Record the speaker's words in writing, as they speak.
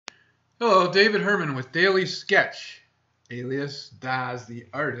Hello, David Herman with Daily Sketch, alias Daz the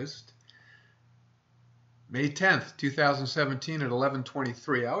Artist. May 10th, 2017 at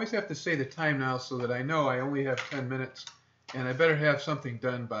 11:23. I always have to say the time now so that I know I only have 10 minutes and I better have something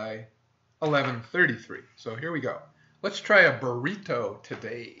done by 11:33. So here we go. Let's try a burrito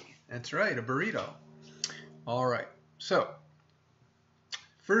today. That's right, a burrito. All right. So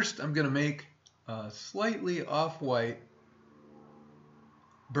first I'm going to make a slightly off-white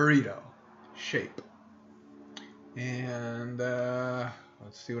burrito shape. And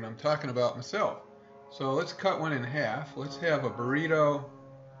let's see what I'm talking about myself. So let's cut one in half. Let's have a burrito.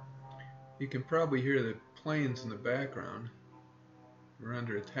 You can probably hear the planes in the background. We're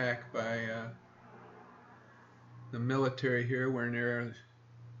under attack by the military here. We're near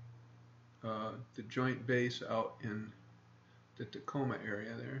the joint base out in the Tacoma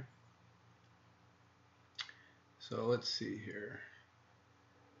area there. So let's see here.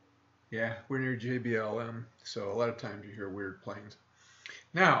 Yeah, we're near JBLM, so a lot of times you hear weird planes.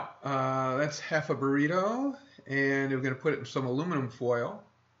 Now, that's half a burrito, and we're going to put it in some aluminum foil.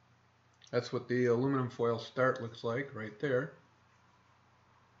 That's what the aluminum foil start looks like right there.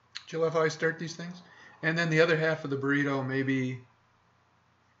 Do you love how I start these things? And then the other half of the burrito, maybe,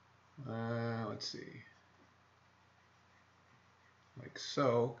 let's see, like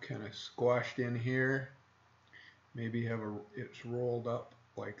so, kind of squashed in here. Maybe have it's rolled up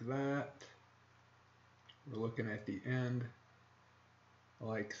like that. We're looking at the end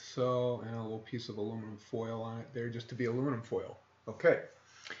like so, and a little piece of aluminum foil on it there just to be aluminum foil. Okay,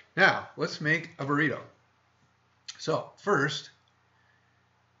 now let's make a burrito. So first,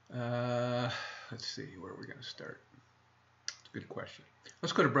 let's see where we're going to start. It's a good question.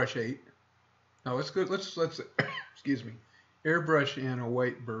 Let's go to brush 8. Now let's excuse me, airbrush in a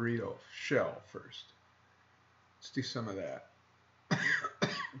white burrito shell first. Let's do some of that.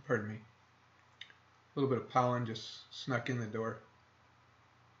 Pardon me. A little bit of pollen just snuck in the door.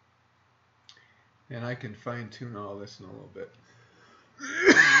 And I can fine tune all this in a little bit.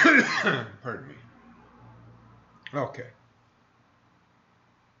 Pardon me. Okay.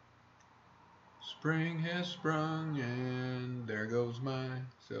 Spring has sprung and there goes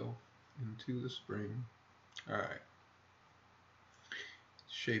myself into the spring. Alright.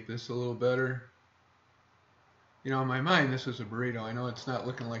 Shape this a little better. You know, in my mind, this is a burrito. I know it's not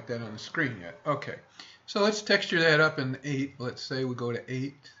looking like that on the screen yet. Okay, so let's texture that up in 8. Let's say we go to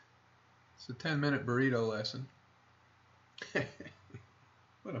 8. It's a 10-minute burrito lesson.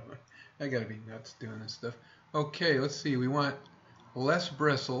 What am I gotta be nuts doing this stuff. Okay, let's see. We want less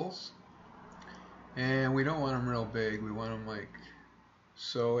bristles, and we don't want them real big. We want them like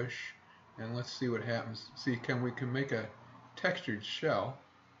so-ish. And let's see what happens. See, we can make a textured shell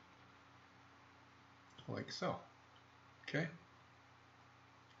like so. Okay.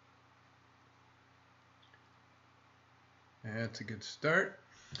 That's a good start.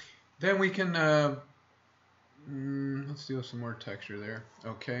 Then we can let's do some more texture there.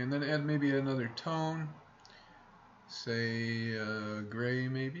 Okay, and then add maybe another tone. Say gray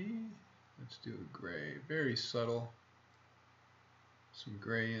maybe. Let's do a gray, very subtle. Some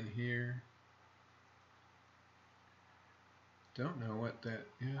gray in here. Don't know what that.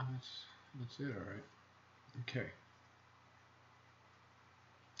 Yeah, that's it. All right. Okay.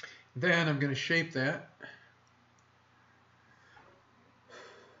 Then I'm going to shape that.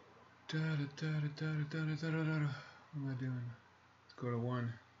 What am I doing? Let's go to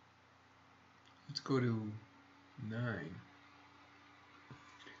 1. Let's go to 9.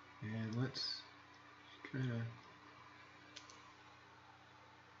 And let's kind of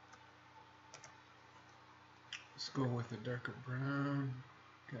go with a darker brown.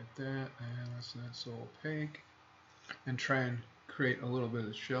 Got that, and that's not so opaque. And try and create a little bit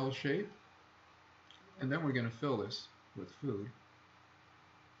of shell shape. And then we're going to fill this with food.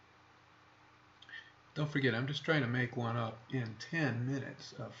 Don't forget, I'm just trying to make one up in 10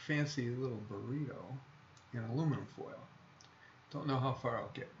 minutes. A fancy little burrito in aluminum foil. Don't know how far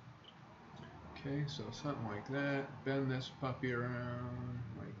I'll get. Okay, so something like that. Bend this puppy around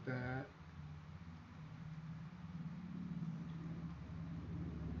like that.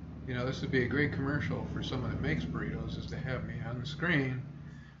 You know, this would be a great commercial for someone that makes burritos, is to have me on the screen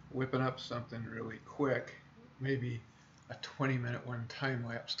whipping up something really quick. Maybe a 20-minute one,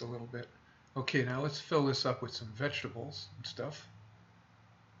 time-lapsed a little bit. Okay, now let's fill this up with some vegetables and stuff.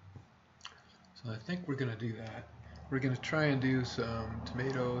 So I think we're going to do that. We're going to try and do some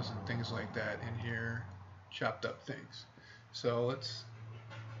tomatoes and things like that in here, chopped up things. So let's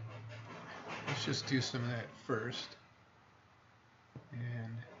just do some of that first.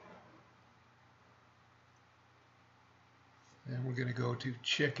 And then we're going to go to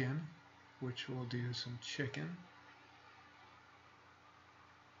chicken. which we'll do some chicken.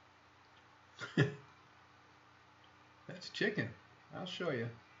 That's chicken. I'll show you.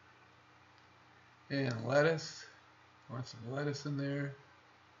 And lettuce. Want some lettuce in there.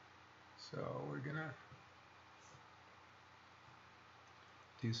 So we're gonna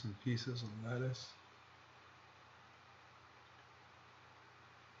do some pieces of lettuce.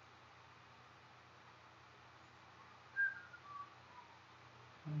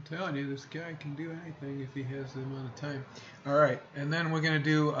 I'm telling you, this guy can do anything if he has the amount of time. All right, and then we're gonna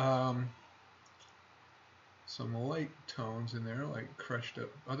do some light tones in there, like crushed up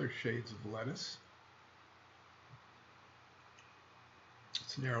other shades of lettuce.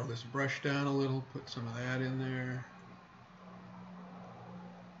 Let's narrow this brush down a little, put some of that in there.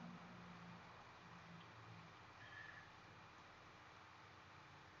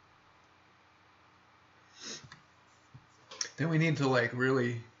 Then we need to like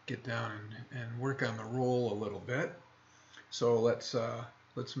really get down and work on the roll a little bit. So let's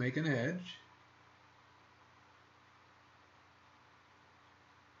make an edge.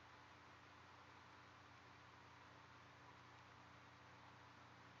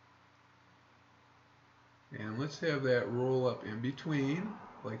 And let's have that roll up in between,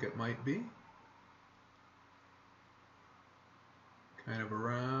 like it might be. Kind of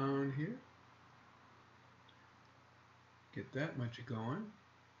around here. Get that much going.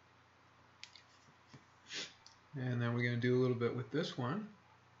 And then we're going to do a little bit with this one.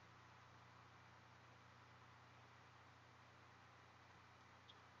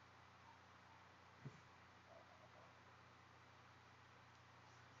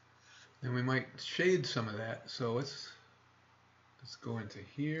 And we might shade some of that. So let's go into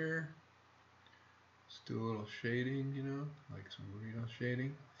here. Let's do a little shading, you know, like some burrito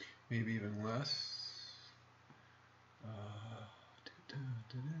shading, maybe even less.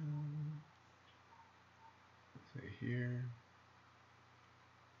 Say here.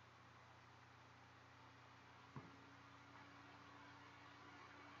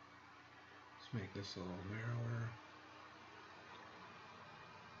 Let's make this a little narrower.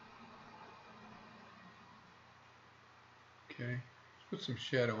 Okay, let's put some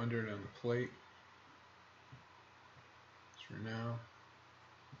shadow under it on the plate. Just for now.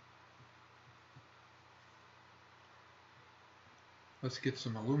 Let's get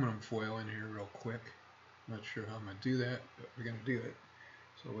some aluminum foil in here real quick. I'm not sure how I'm going to do that, but we're going to do it.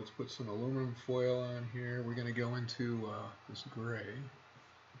 So let's put some aluminum foil on here. We're going to go into this gray.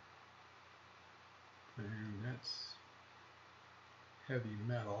 And that's heavy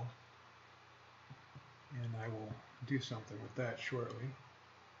metal. And I will do something with that shortly.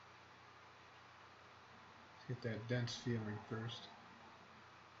 Let's get that dense feeling first.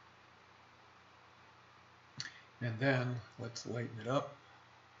 And then let's lighten it up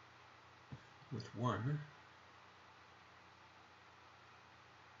with one.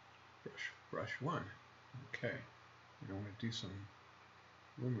 Brush one. Okay. We're going to do some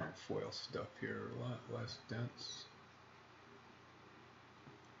aluminum foil stuff here, a lot less dense.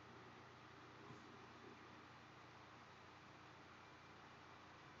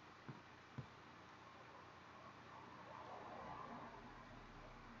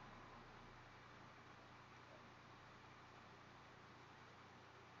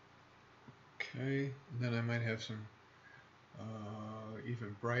 Okay, and then I might have some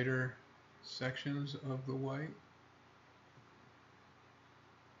even brighter sections of the white.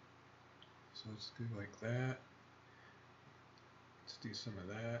 So let's do like that. Let's do some of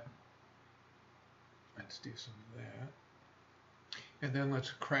that. Let's do some of that. And then let's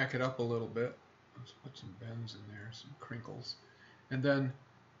crack it up a little bit. Let's put some bends in there, some crinkles. And then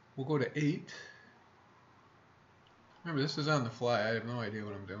we'll go to 8. Remember, this is on the fly. I have no idea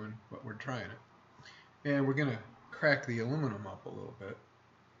what I'm doing, but we're trying it. And we're going to crack the aluminum up a little bit.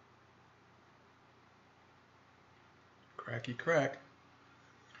 Cracky crack.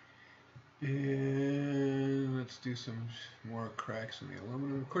 And let's do some more cracks in the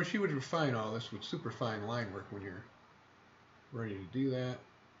aluminum. Of course, you would refine all this with super fine line work when you're ready to do that,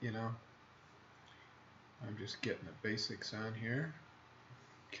 you know. I'm just getting the basics on here.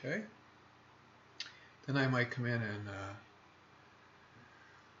 Okay. Then I might come in and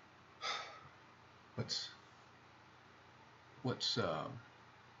let's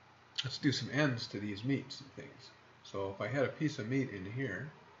do some ends to these meats and things. So if I had a piece of meat in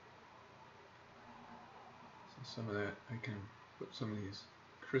here, so some of that, I can put some of these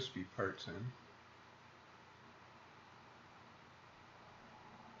crispy parts in.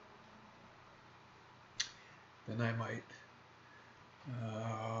 Then I might,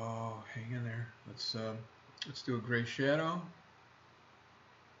 hang in there. Let's do a gray shadow.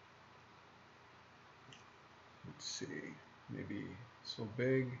 Let's see, maybe so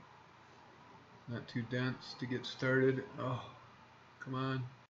big, not too dense to get started. Oh, come on.